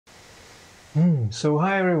So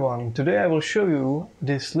hi everyone, today I will show you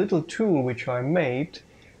this little tool which I made,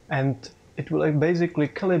 and it will basically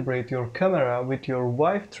calibrate your camera with your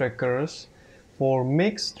Vive trackers for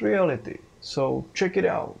mixed reality. So check it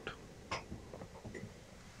out.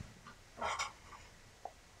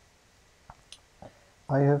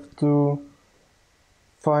 I have to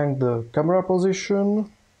find the camera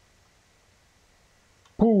position.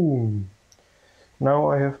 Boom!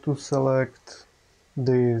 Now I have to select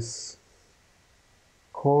this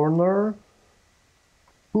corner.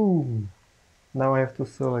 Boom! Now I have to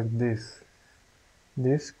select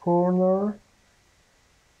this corner.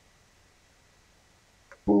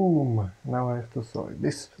 Boom! Now I have to select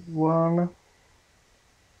this one.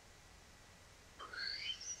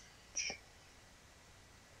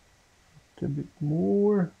 A bit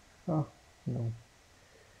more. Ah, no.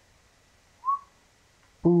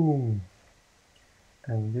 Boom!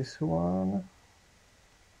 And this one.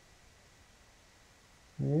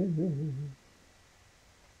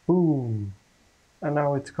 Boom! And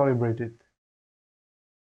now it's calibrated.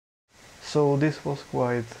 So this was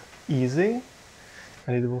quite easy,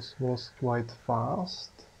 and it was quite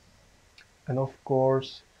fast. And of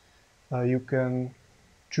course, you can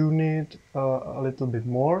tune it a little bit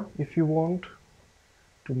more if you want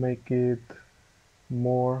to make it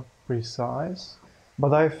more precise.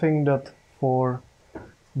 But I think that for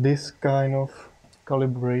this kind of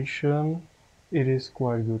calibration, it is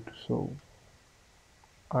quite good. So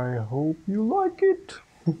I hope you like it.